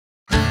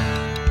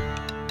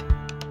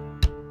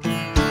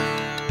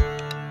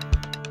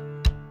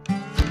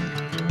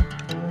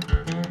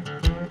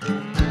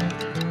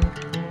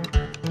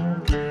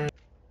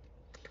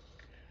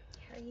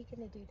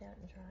gonna do that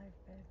and drive,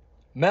 babe.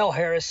 Mel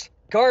Harris,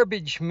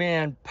 Garbage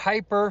Man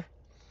Piper.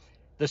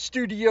 The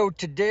studio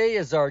today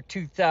is our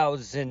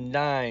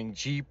 2009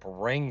 Jeep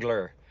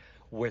Wrangler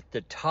with the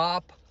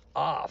top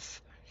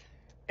off.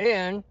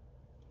 And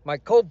my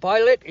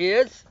co-pilot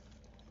is...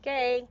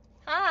 Okay.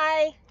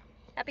 Hi.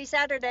 Happy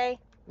Saturday.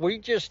 We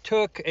just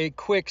took a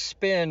quick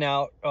spin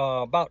out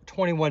about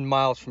 21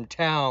 miles from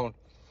town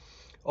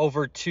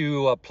over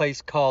to a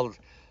place called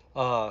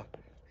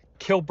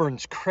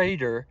Kilburn's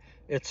Crater.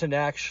 It's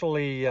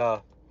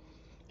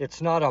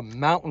it's not a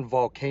mountain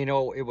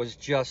volcano. It was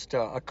just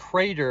a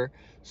crater.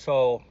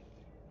 So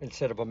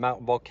instead of a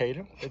mountain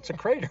volcano, it's a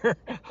crater.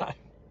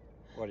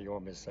 What do you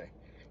want me to say?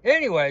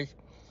 Anyways,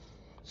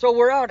 so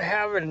we're out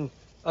having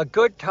a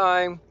good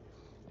time.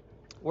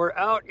 We're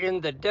out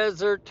in the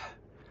desert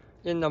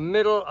in the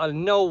middle of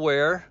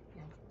nowhere.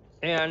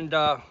 And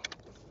El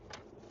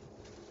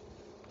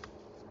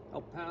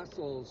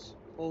Paso's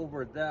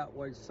over that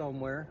way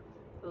somewhere.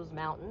 Those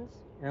mountains.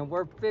 And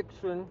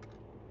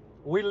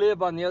we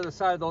live on the other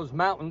side of those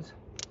mountains.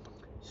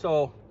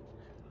 So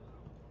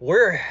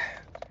we're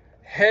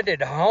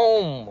headed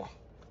home.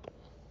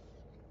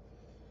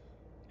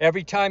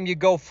 Every time you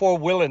go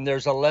four-wheeling,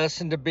 there's a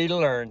lesson to be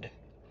learned.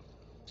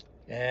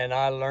 And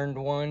I learned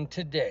one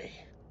today.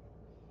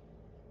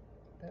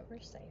 But we're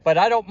safe. But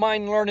I don't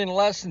mind learning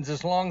lessons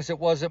as long as it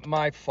wasn't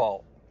my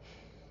fault.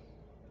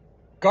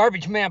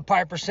 Garbage Man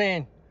Piper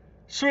saying,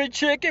 "Sweet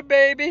chicken,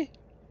 baby.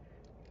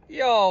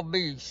 Y'all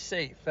be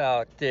safe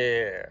out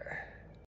there."